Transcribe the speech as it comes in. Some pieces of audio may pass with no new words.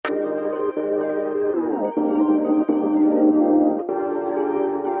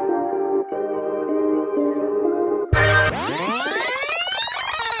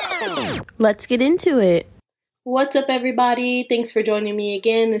Let's get into it. What's up, everybody? Thanks for joining me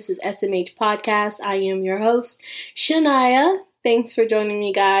again. This is SMH Podcast. I am your host, Shania. Thanks for joining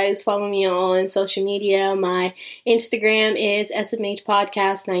me, guys. Follow me on social media. My Instagram is SMH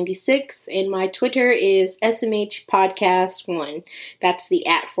Podcast 96, and my Twitter is SMH Podcast 1. That's the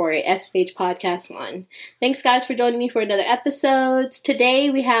 @ for it, SMH Podcast 1. Thanks, guys, for joining me for another episode.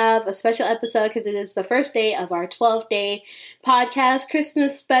 Today, we have a special episode because it is the first day of our 12-day podcast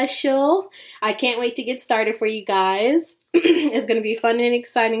Christmas special. I can't wait to get started for you guys. It's going to be fun and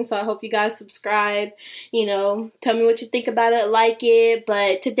exciting, so I hope you guys subscribe. Tell me what you think about it, like it.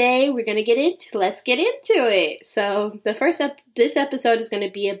 But today we're going to let's get into it. So this episode is going to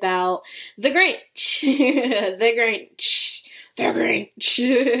be about the Grinch. The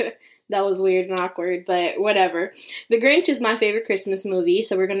Grinch. That was weird and awkward, but whatever. The Grinch is my favorite Christmas movie,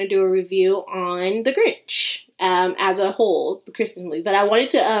 so we're going to do a review on The Grinch as a whole, the Christmas movie. But I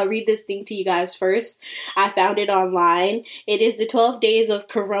wanted to read this thing to you guys first. I found it online. It is the 12 days of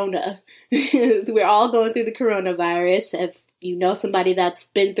Corona. We're all going through the coronavirus. If you know somebody that's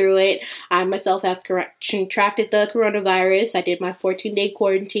been through it, I myself have contracted the coronavirus. I did my 14-day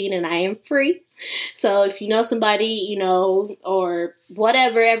quarantine, and I am free. So if you know somebody, or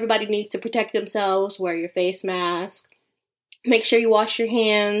whatever, everybody needs to protect themselves. Wear your face mask. Make sure you wash your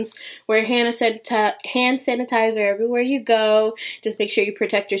hands. Wear hand sanitizer everywhere you go. Just make sure you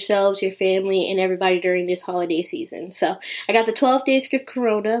protect yourselves, your family, and everybody during this holiday season. So I got the 12 days of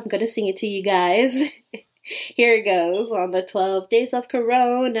Corona. I'm going to sing it to you guys. Here it goes. On the 12 days of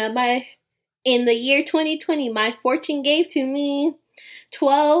Corona, in the year 2020, my fortune gave to me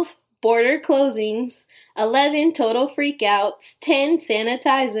 12 border closings, 11 total freakouts, 10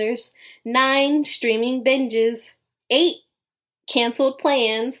 sanitizers, 9 streaming binges, 8 canceled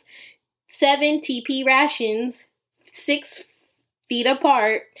plans, 7 TP rations, 6 feet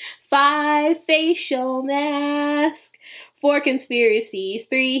apart, 5 facial masks, 4 conspiracies,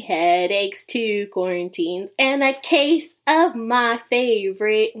 3 headaches, 2 quarantines, and a case of my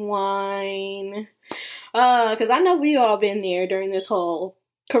favorite wine. Because I know we all been there during this whole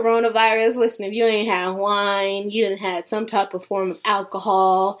coronavirus. Listen, if you ain't had wine, you done had some type of form of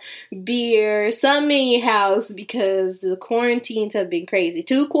alcohol, beer, something in your house, because the quarantines have been crazy.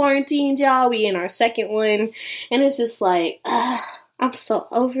 2 quarantines, y'all. We in our second one, and it's just like, I'm so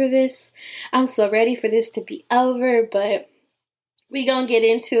over this. I'm so ready for this to be over, but we gonna get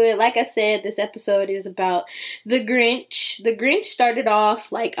into it. Like I said, this episode is about The Grinch. The Grinch started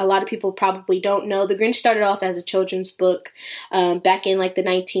off, like a lot of people probably don't know, The Grinch started off as a children's book back in like the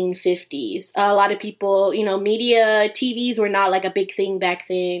 1950s. A lot of people, media, TVs were not like a big thing back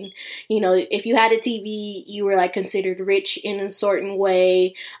then. If you had a TV, you were like considered rich in a certain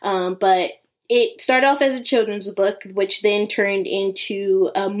way, but it started off as a children's book, which then turned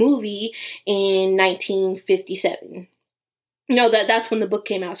into a movie in 1957. No, that's when the book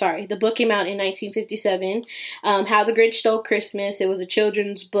came out. Sorry. The book came out in 1957. How the Grinch Stole Christmas. It was a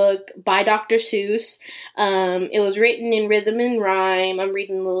children's book by Dr. Seuss. It was written in rhythm and rhyme. I'm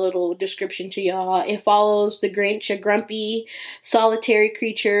reading the little description to y'all. It follows the Grinch, a grumpy, solitary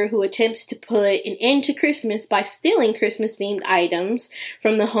creature who attempts to put an end to Christmas by stealing Christmas-themed items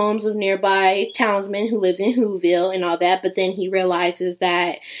from the homes of nearby townsmen who lived in Whoville and all that. But then he realizes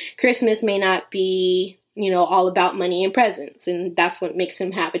that Christmas may not be all about money and presents, and that's what makes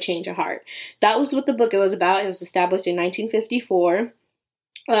him have a change of heart. That was what the book was about. It was established in 1954.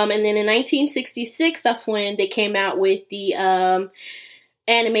 And then in 1966, that's when they came out with the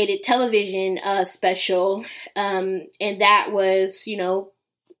animated television special, and that was,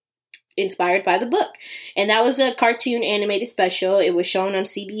 inspired by the book. And that was a cartoon animated special. It was shown on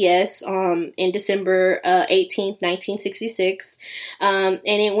CBS in December 18th, 1966. And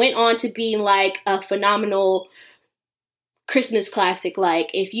it went on to be like a phenomenal Christmas classic. Like,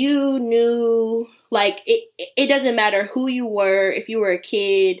 if you knew, like, it doesn't matter who you were, if you were a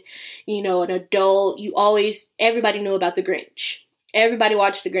kid, an adult, everybody knew about the Grinch. Everybody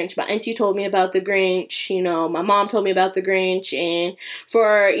watched The Grinch. My auntie told me about The Grinch. My mom told me about The Grinch. And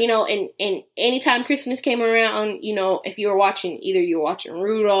for, and anytime Christmas came around, if you were watching, either you were watching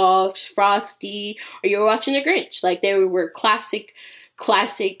Rudolph, Frosty, or you were watching The Grinch. Like, they were classic.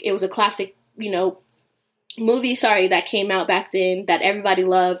 It was a classic, movie, that came out back then that everybody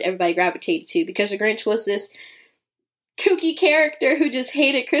loved, everybody gravitated to, because The Grinch was this kooky character who just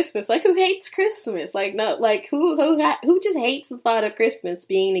hated Christmas. Like, who hates Christmas? Like, no, like, who just hates the thought of Christmas,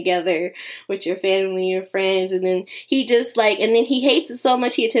 being together with your family, your friends, and then he just, and then he hates it so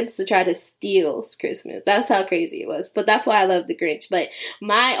much he attempts to try to steal Christmas. That's how crazy it was. But that's why I love The Grinch. But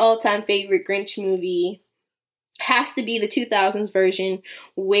my all-time favorite Grinch movie has to be the 2000s version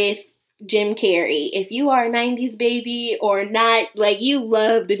with Jim Carrey. If you are a 90s baby or not, like, you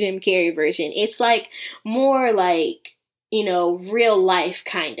love the Jim Carrey version. It's like more like, you know, real life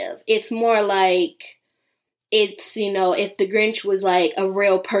kind of. It's more like, it's, you know, if the Grinch was like a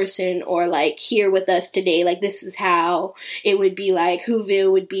real person or like here with us today, like this is how it would be, like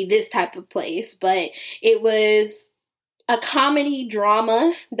Whoville would be this type of place. But it was a comedy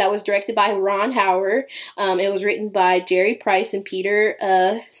drama that was directed by Ron Howard. It was written by Jerry Price and Peter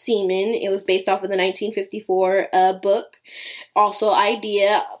Seaman. It was based off of the 1954 book. Also,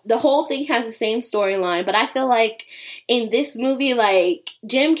 Idea. The whole thing has the same storyline, but I feel like in this movie, like,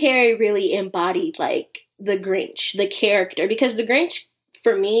 Jim Carrey really embodied, like, the Grinch, the character, because the Grinch,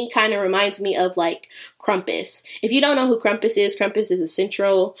 for me, kind of reminds me of, like, Krampus. If you don't know who Krampus is a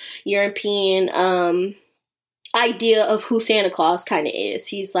Central European, idea of who Santa Claus kind of is.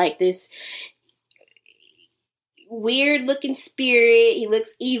 He's like this weird looking spirit. He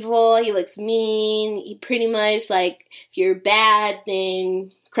looks evil. He looks mean. He pretty much, like, if you're bad,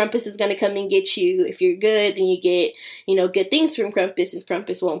 then Krampus is going to come and get you. If you're good, then you get, you know, good things from Krampus, and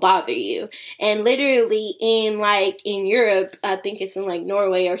Krampus won't bother you. And literally in Europe, I think it's in like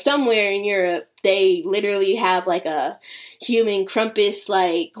Norway or somewhere in Europe, they literally have like a human Krampus,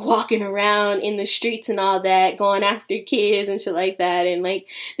 like, walking around in the streets and all that, going after kids and shit like that. And, like,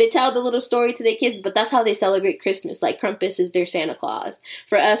 they tell the little story to their kids, but that's how they celebrate Christmas. Like, Krampus is their Santa Claus.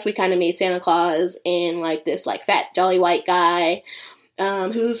 For us, we kind of made Santa Claus and, like, this, like, fat, jolly white guy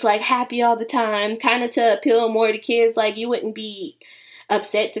who's, like, happy all the time, kind of to appeal more to kids. Like, you wouldn't be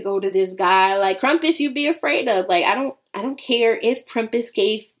upset to go to this guy. Like, Krampus, you'd be afraid of. Like, I don't care if Krampus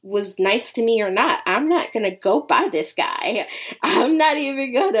was nice to me or not. I'm not gonna go by this guy. I'm not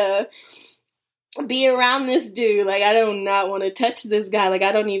even gonna be around this dude. Like, I do not want to touch this guy. Like,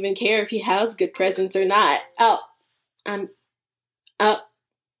 I don't even care if he has good presents or not. I'm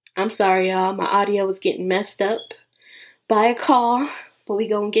sorry, y'all. My audio was getting messed up by a call, but we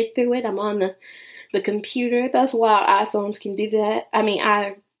gonna get through it. I'm on the computer. That's why iPhones can do that. I mean,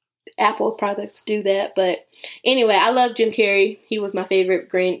 Apple products do that. But anyway, I love Jim Carrey. He was my favorite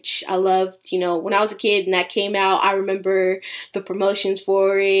Grinch. I loved, you know, when I was a kid and that came out, I remember the promotions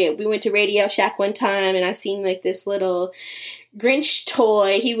for it. We went to Radio Shack one time and I seen like this little Grinch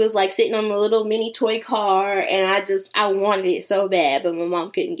toy. He was like sitting on the little mini toy car and I wanted it so bad, but my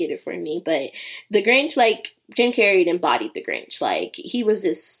mom couldn't get it for me. But the Grinch, like, Jim Carrey embodied the Grinch. Like, he was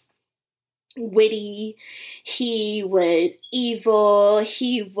this witty, he was evil,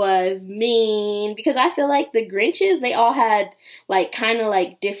 he was mean, because I feel like the Grinches, they all had like kind of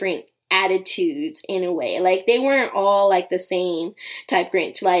like different attitudes in a way. Like, they weren't all like the same type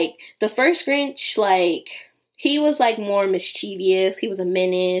Grinch. Like, the first Grinch, like, he was, like, more mischievous. He was a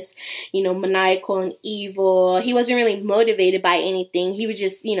menace, you know, maniacal and evil. He wasn't really motivated by anything. He was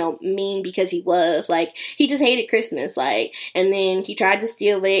just, you know, mean because he was. Like, he just hated Christmas. Like, and then he tried to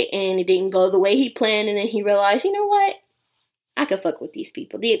steal it, and it didn't go the way he planned. And then he realized, you know what? I could fuck with these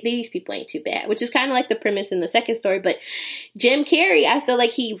people. These people ain't too bad, which is kind of like the premise in the second story. But Jim Carrey, I feel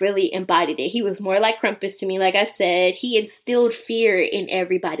like he really embodied it. He was more like Krampus to me. Like I said, he instilled fear in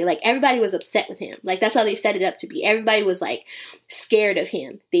everybody. Like, everybody was upset with him. Like, that's how they set it up to be. Everybody was, like, scared of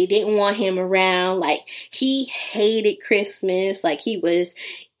him. They didn't want him around. Like, he hated Christmas. Like, he was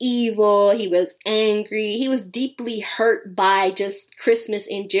evil, he was angry, he was deeply hurt by just Christmas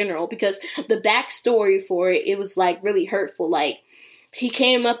in general, because the backstory for it was like really hurtful. Like, he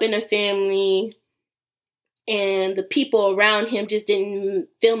came up in a family and the people around him just didn't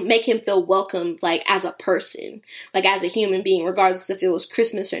make him feel welcome, like, as a person, like, as a human being, regardless if it was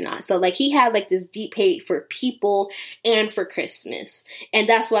Christmas or not. So, like, he had, like, this deep hate for people and for Christmas. And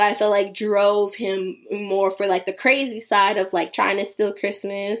that's what I felt like drove him more for, like, the crazy side of, like, trying to steal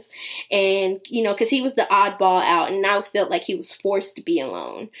Christmas. And, you know, because he was the oddball out, and I felt like he was forced to be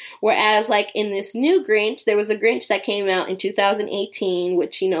alone. Whereas, like, in this new Grinch, there was a Grinch that came out in 2018,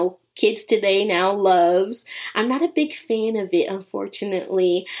 which, you know, kids today now loves. I'm not a big fan of it,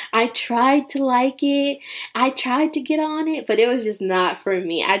 unfortunately. I tried to like it. I tried to get on it, but it was just not for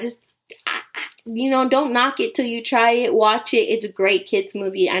me. You know, don't knock it till you try it. Watch it. It's a great kids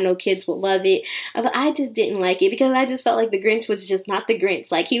movie. I know kids will love it. But I just didn't like it because I just felt like the Grinch was just not the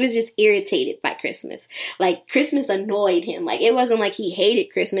Grinch. Like, he was just irritated by Christmas. Like, Christmas annoyed him. Like, it wasn't like he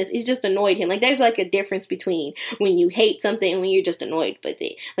hated Christmas. It just annoyed him. Like, there's like a difference between when you hate something and when you're just annoyed with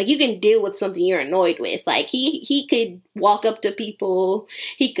it. Like, you can deal with something you're annoyed with. Like, he could walk up to people.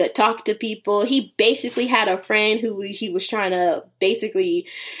 He could talk to people. He basically had a friend who he was trying to basically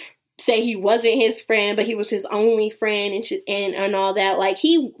say he wasn't his friend, but he was his only friend and all that. Like,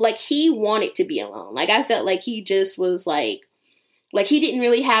 he wanted to be alone. Like, I felt like he just was like Like, he didn't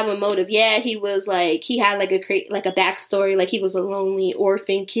really have a motive. Yeah, he was like, he had like a backstory. Like, he was a lonely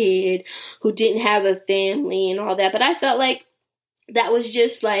orphan kid who didn't have a family and all that. But I felt like that was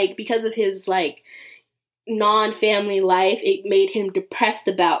just like, because of his like non-family life, it made him depressed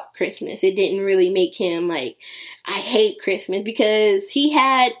about Christmas. It didn't really make him like, I hate Christmas, because he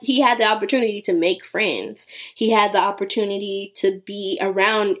had the opportunity to make friends. He had the opportunity to be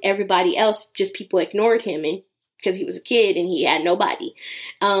around everybody else, just people ignored him, and because he was a kid and he had nobody.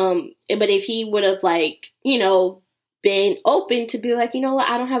 But if he would have like, you know, been open to be like, you know what,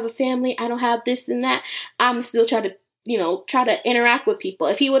 I don't have a family, I don't have this and that, I'm still trying to, you know, try to interact with people.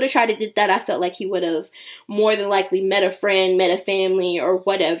 If he would have tried to do that, I felt like he would have more than likely met a friend, met a family, or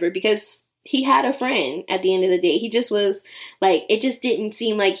whatever, because he had a friend at the end of the day. He just was like, it just didn't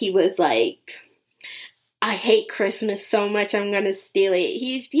seem like he was like, I hate Christmas so much, I'm gonna steal it.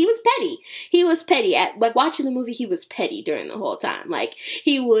 He was petty. He was petty. At like watching the movie, he was petty during the whole time. Like,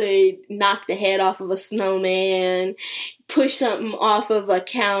 he would knock the head off of a snowman, push something off of a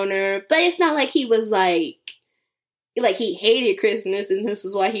counter. But it's not like he was like he hated Christmas and this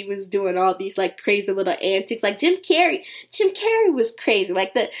is why he was doing all these like crazy little antics. Like Jim Carrey was crazy.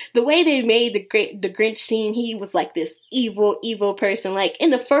 Like the way they made the Grinch scene, he was like this evil person. Like, in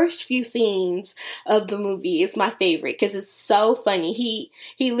the first few scenes of the movie, it's my favorite because it's so funny.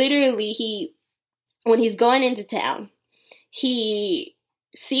 He literally when he's going into town, he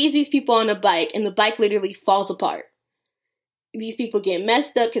sees these people on a bike and the bike literally falls apart. These people get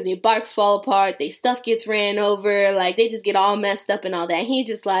messed up because their bikes fall apart, their stuff gets ran over, like, they just get all messed up and all that. And he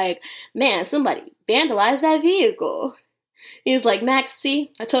just like, man, somebody vandalized that vehicle. He's like, Max,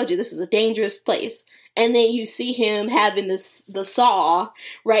 see, I told you this is a dangerous place. And then you see him having the saw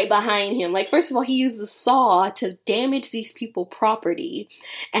right behind him. Like, first of all, he used the saw to damage these people's property.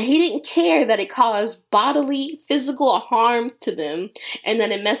 And he didn't care that it caused bodily, physical harm to them. And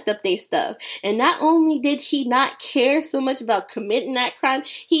that it messed up their stuff. And not only did he not care so much about committing that crime,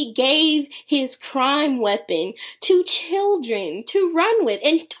 he gave his crime weapon to children to run with.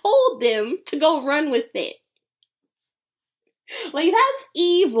 And told them to go run with it. Like, that's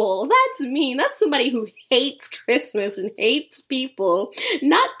evil. That's mean. That's somebody who hates Christmas and hates people.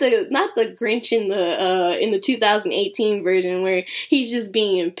 Not the Grinch in the 2018 version where he's just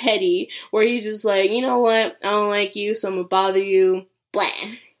being petty, where he's just like, you know what, I don't like you, so I'm gonna bother you. Blah.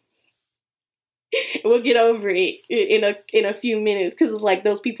 We'll get over it in a few minutes, because it's like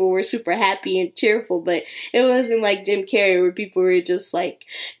those people were super happy and cheerful, but it wasn't like Jim Carrey where people were just like,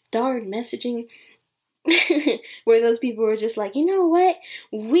 darn messaging. Where those people were just like, you know what,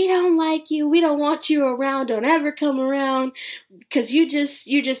 we don't like you, we don't want you around, don't ever come around, because you're just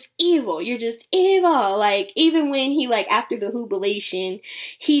evil, like, even when he, like, after the jubilation,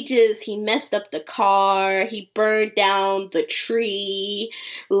 he messed up the car, he burned down the tree,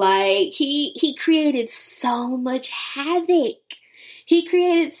 like, he created so much havoc. He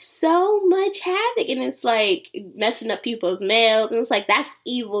created so much havoc, and it's like messing up people's mails, and it's like, that's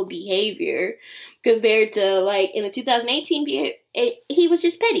evil behavior compared to, like, in the 2018 he was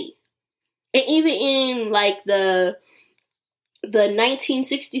just petty. And even in, like, the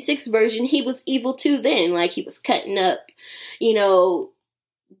 1966 version, he was evil too then. Like, he was cutting up, you know,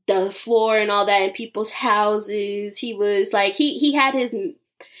 the floor and all that in people's houses. He was like, he had his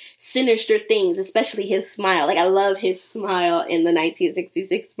sinister things, especially his smile. Like, I love his smile in the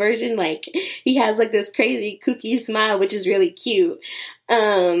 1966 version. Like, he has like this crazy kooky smile, which is really cute.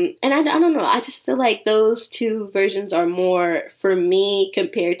 And I don't know, I just feel like those two versions are more for me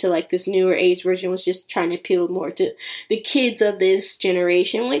compared to like this newer age version was just trying to appeal more to the kids of this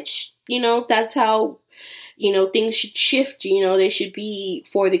generation, which, you know, that's how, you know, things should shift. You know, they should be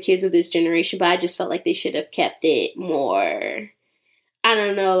for the kids of this generation, but I just felt like they should have kept it more, I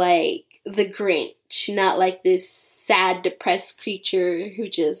don't know, like the Grinch, not like this sad, depressed creature who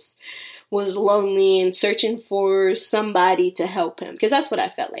just was lonely and searching for somebody to help him. Because that's what I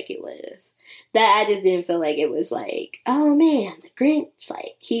felt like it was. That I just didn't feel like it was like, oh man, the Grinch,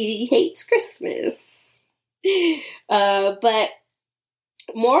 like, he hates Christmas. But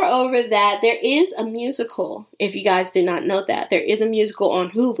moreover that, there is a musical, if you guys did not know that. There is a musical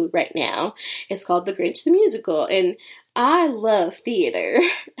on Hulu right now. It's called The Grinch the Musical. And I love theater.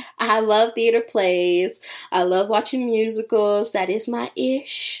 I love theater plays. I love watching musicals. That is my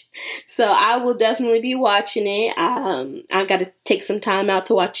ish. So I will definitely be watching it. I've got to take some time out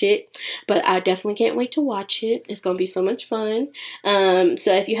to watch it, but I definitely can't wait to watch it. It's going to be so much fun.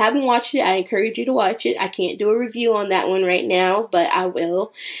 So if you haven't watched it, I encourage you to watch it. I can't do a review on that one right now, but I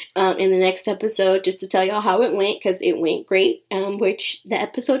will in the next episode, just to tell y'all how it went, because it went great, which the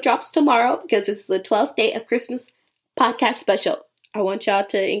episode drops tomorrow because this is the 12th day of Christmas podcast special. I want y'all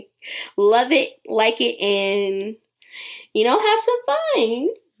to love it, like it, and, have some fun.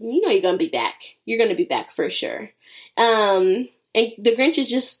 You know you're going to be back. You're going to be back for sure. And The Grinch is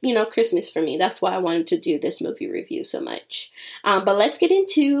just, Christmas for me. That's why I wanted to do this movie review so much. But let's get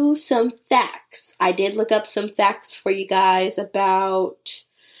into some facts. I did look up some facts for you guys about,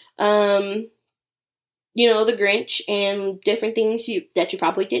 The Grinch and different things that you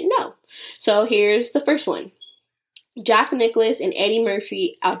probably didn't know. So here's the first one. Jack Nicklaus and Eddie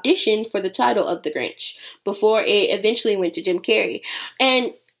Murphy auditioned for the title of The Grinch before it eventually went to Jim Carrey.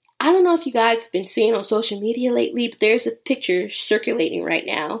 And I don't know if you guys have been seeing on social media lately, but there's a picture circulating right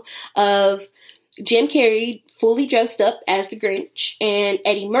now of Jim Carrey fully dressed up as the Grinch and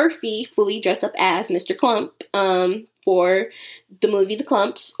Eddie Murphy fully dressed up as Mr. Clump for the movie The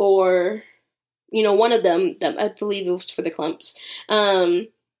Klumps, or, one of them, I believe it was for the Klumps,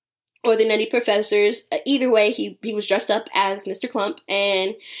 or the Nutty Professors. Either way, he was dressed up as Mr. Clump,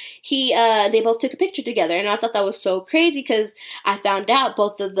 and they both took a picture together, and I thought that was so crazy because I found out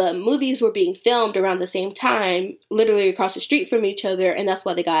both of the movies were being filmed around the same time, literally across the street from each other, and that's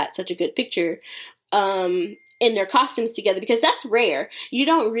why they got such a good picture in their costumes together, because that's rare. You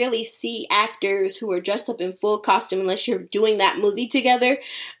don't really see actors who are dressed up in full costume unless you're doing that movie together,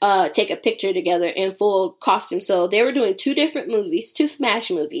 take a picture together in full costume. So they were doing two different movies, two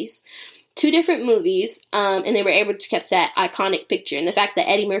smash movies, two different movies, and they were able to keep that iconic picture. And the fact that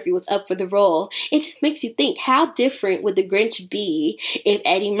Eddie Murphy was up for the role, it just makes you think, how different would the Grinch be if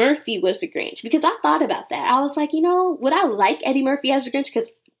Eddie Murphy was the Grinch? Because I thought about that. I was like, would I like Eddie Murphy as the Grinch? Because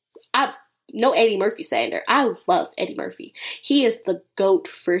no Eddie Murphy slander. I love Eddie Murphy. He is the GOAT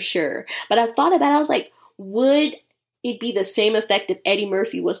for sure. But I thought about it. I was like, would it be the same effect if Eddie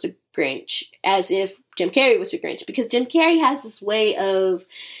Murphy was the Grinch as if Jim Carrey was the Grinch? Because Jim Carrey has this way of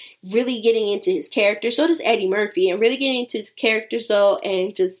really getting into his character. So does Eddie Murphy. And really getting into his characters, though,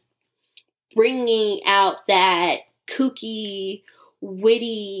 and just bringing out that kooky,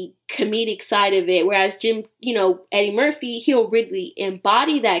 witty, comedic side of it, whereas Eddie Murphy, he'll really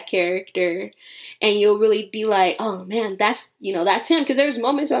embody that character, and you'll really be like, oh man, that's him, because there's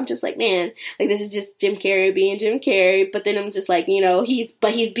moments where I'm just like, man, like, this is just Jim Carrey being Jim Carrey, but then I'm just like,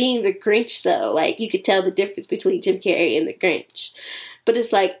 he's being the Grinch, though, like, you could tell the difference between Jim Carrey and the Grinch, but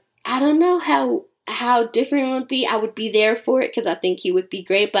it's like, I don't know how different it would be. I would be there for it, because I think he would be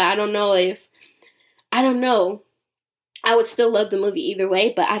great, but I don't know. I would still love the movie either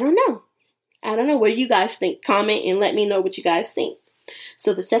way, but I don't know. What do you guys think? Comment and let me know what you guys think.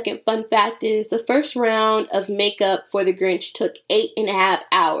 So the second fun fact is the first round of makeup for the Grinch took 8.5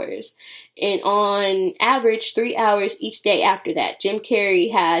 hours. And on average, 3 hours each day after that. Jim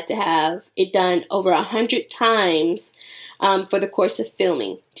Carrey had to have it done over 100 times for the course of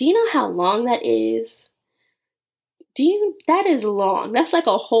filming. Do you know how long that is? That is long. That's like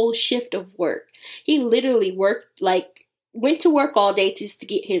a whole shift of work. He literally went to work all day just to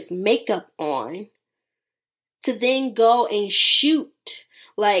get his makeup on, to then go and shoot.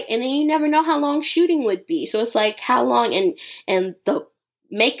 And then you never know how long shooting would be. So it's like, how long, and the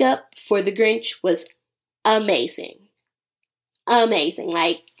makeup for the Grinch was amazing. Amazing.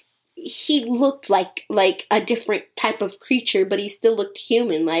 He looked like a different type of creature, but he still looked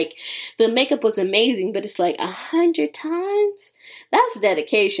human. The makeup was amazing, but it's 100 times? That's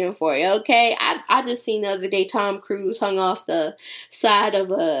dedication for you, okay? I just seen the other day Tom Cruise hung off the side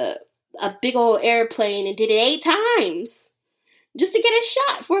of a big old airplane and did it 8 times just to get a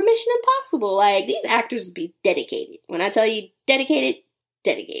shot for Mission Impossible. These actors be dedicated. When I tell you dedicated,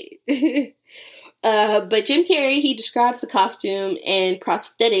 dedicated. But Jim Carrey, he describes the costume and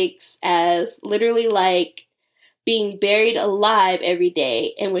prosthetics as literally being buried alive every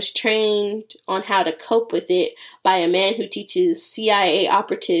day, and was trained on how to cope with it by a man who teaches CIA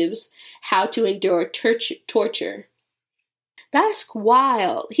operatives how to endure torture. That's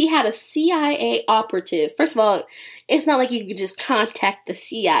wild. He had a CIA operative. First of all, it's not like you could just contact the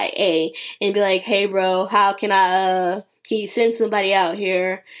CIA and be like, hey bro, how can can you send somebody out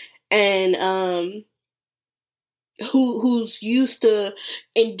here and who's used to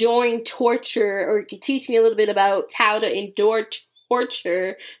enduring torture, or can teach me a little bit about how to endure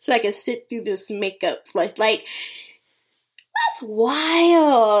torture so I can sit through this makeup. That's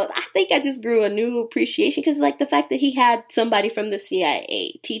wild. I think I just grew a new appreciation, because the fact that he had somebody from the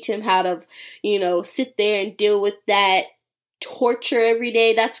CIA teach him how to, sit there and deal with that torture every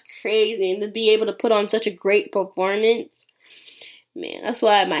day, that's crazy. And to be able to put on such a great performance, man, that's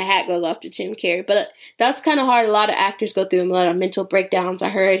why my hat goes off to Jim Carrey. But that's kind of hard. A lot of actors go through a lot of mental breakdowns. I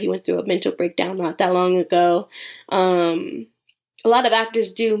heard he went through a mental breakdown not that long ago. A lot of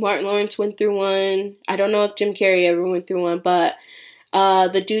actors do. Martin Lawrence went through one. I don't know if Jim Carrey ever went through one, but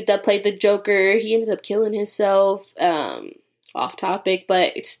The dude that played the Joker, he ended up killing himself. Off topic,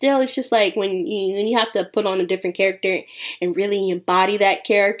 but it's just like when you have to put on a different character and really embody that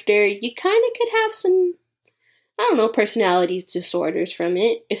character, you kind of could have some, I don't know, personality disorders from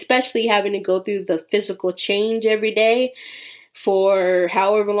it, especially having to go through the physical change every day for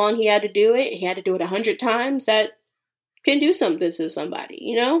however long he had to do it. He had to do it 100 times. That can do something to somebody,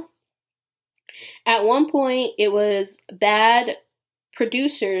 you know? At one point, it was bad.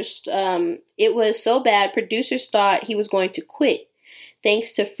 Producers, it was so bad, producers thought he was going to quit,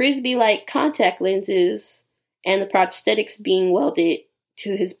 thanks to frisbee-like contact lenses and the prosthetics being welded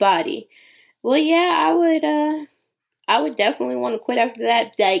to his body. Well, yeah, I would definitely want to quit after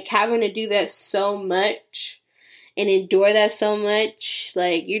that. Like, having to do that so much and endure that so much,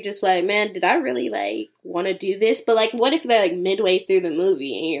 like, you're just like, man, did I really, like, want to do this? But, like, what if they're, like, midway through the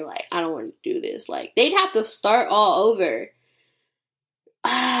movie and you're like, I don't want to do this? Like, they'd have to start all over.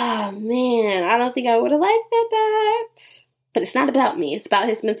 Ah, man, I don't think I would have liked that. But it's not about me. It's about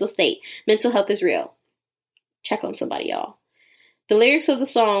his mental state. Mental health is real. Check on somebody, y'all. The lyrics of the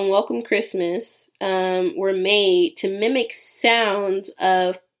song Welcome Christmas were made to mimic sounds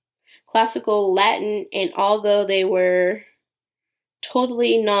of classical Latin, and although they were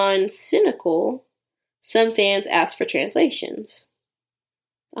totally non-cynical, some fans asked for translations.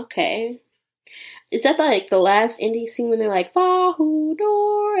 Okay. Is that like the last ending scene when they're like, Fahu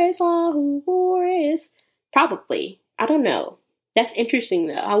Dores? Probably. I don't know. That's interesting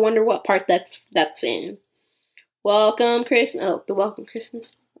though. I wonder what part that's in. Welcome Christmas. Oh, the Welcome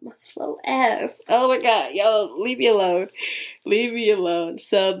Christmas. My slow ass. Oh my god. Yo, leave me alone. Leave me alone.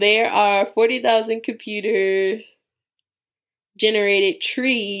 So there are 40,000 computer generated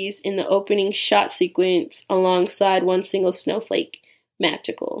trees in the opening shot sequence alongside one single snowflake.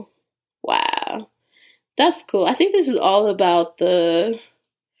 Magical. Wow. That's cool. I think this is all about the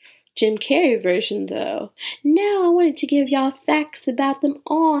Jim Carrey version, though. No, I wanted to give y'all facts about them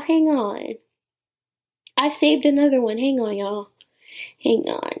all. Hang on. I saved another one. Hang on, y'all.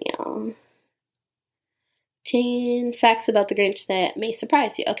 10 facts about the Grinch that may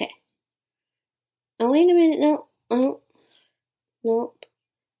surprise you. Okay. Oh, wait a minute. No. Oh. Nope.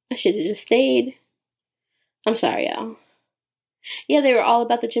 I should have just stayed. I'm sorry, y'all. Yeah, they were all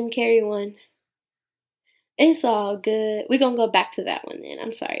about the Jim Carrey one. It's all good. We're gonna go back to that one then.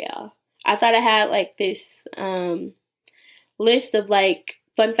 I'm sorry, y'all. I thought I had like this list of like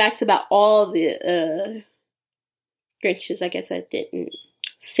fun facts about all the Grinches. I guess I didn't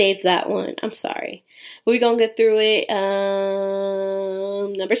save that one. I'm sorry. We're gonna get through it.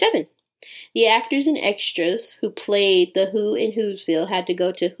 Number 7. The actors and extras who played the Who in Whoville had to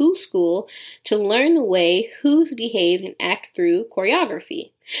go to Who school to learn the way Who's behave and act through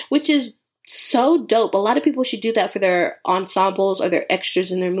choreography, which is so dope. A lot of people should do that for their ensembles or their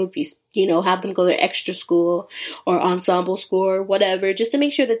extras in their movies. You know, have them go to extra school or ensemble school or whatever, just to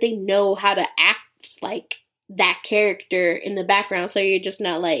make sure that they know how to act like that character in the background. So you're just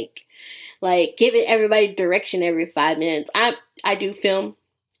not like giving everybody direction every 5 minutes. I do film,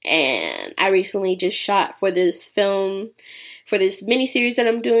 and I recently just shot for this film, for this miniseries that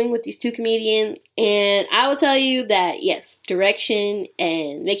I'm doing with these 2 comedians, and I will tell you that, yes, direction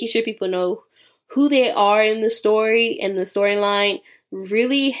and making sure people know who they are in the story and the storyline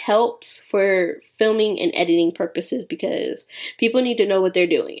really helps for filming and editing purposes, because people need to know what they're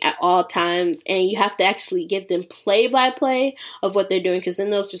doing at all times, and you have to actually give them play-by-play of what they're doing, because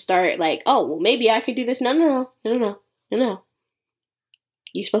then they'll just start like, oh, well, maybe I could do this. No.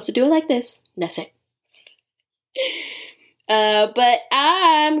 You're supposed to do it like this. That's it. But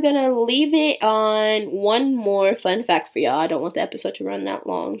I'm gonna leave it on one more fun fact for y'all. I don't want the episode to run that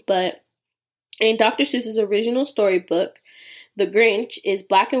long, but in Dr. Seuss's original storybook, The Grinch is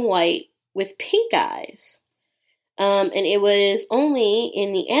black and white with pink eyes. And it was only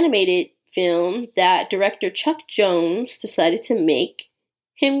in the animated film that director Chuck Jones decided to make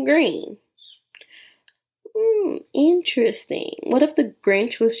him green. Interesting. What if the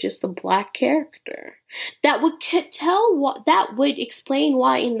Grinch was just a black character? That would explain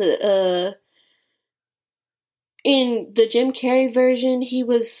why in the Jim Carrey version he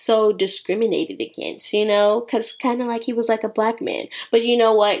was so discriminated against, you know, because kind of like he was like a black man. But you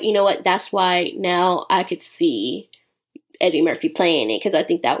know what? That's why now I could see Eddie Murphy playing it, because I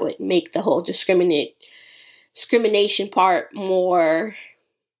think that would make the whole discrimination part more,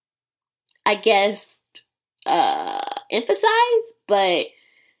 I guess, emphasize. But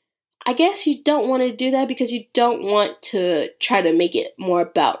I guess you don't want to do that because you don't want to try to make it more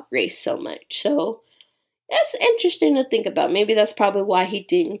about race so much. So that's interesting to think about. Maybe that's probably why he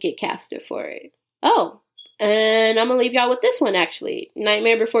didn't get casted for it. Oh, And I'm going to leave y'all with this one, actually.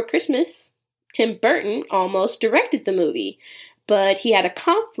 Nightmare Before Christmas. Tim Burton almost directed the movie, but he had a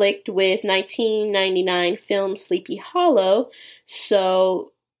conflict with 1999 film Sleepy Hollow,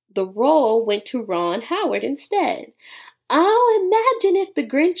 so the role went to Ron Howard instead. Oh, imagine if The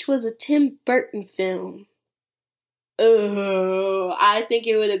Grinch was a Tim Burton film. Oh, I think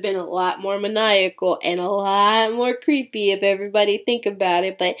it would have been a lot more maniacal and a lot more creepy if everybody think about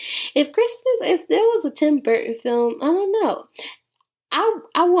it. But if there was a Tim Burton film, I don't know.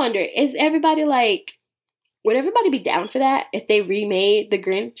 I wonder, would everybody be down for that if they remade The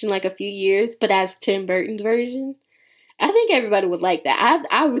Grinch in like a few years, but as Tim Burton's version? I think everybody would like that.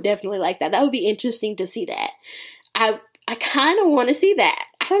 I would definitely like that. That would be interesting to see that. I kind of want to see that.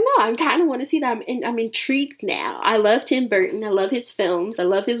 I don't know. I kind of want to see that. I'm intrigued now. I love Tim Burton. I love his films. I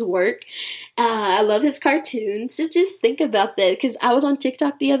love his work. I love his cartoons. So just think about that. Because I was on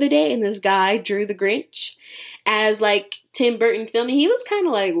TikTok the other day and this guy drew the Grinch as like Tim Burton film. He was kind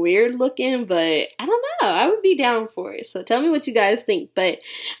of like weird looking, but I don't know. I would be down for it. So tell me what you guys think. But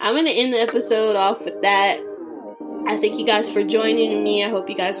I'm going to end the episode off with that. I thank you guys for joining me. I hope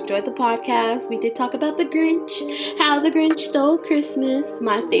you guys enjoyed the podcast. We did talk about The Grinch, How the Grinch Stole Christmas,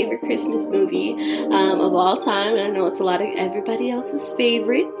 my favorite Christmas movie of all time. And I know it's a lot of everybody else's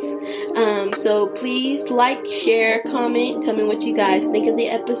favorites. So please like, share, comment. Tell me what you guys think of the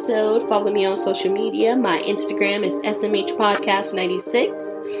episode. Follow me on social media. My Instagram is SMH Podcast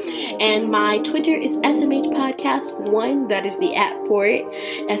 96. And my Twitter is SMH Podcast 1. That is the app for it.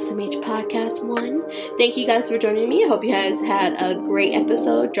 SMH Podcast 1. Thank you guys for joining me. I hope you guys had a great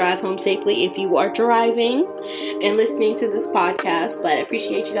episode. Drive home safely if you are driving and listening to this podcast. But I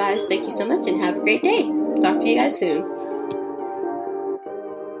appreciate you guys. Thank you so much and have a great day. Talk to you guys soon.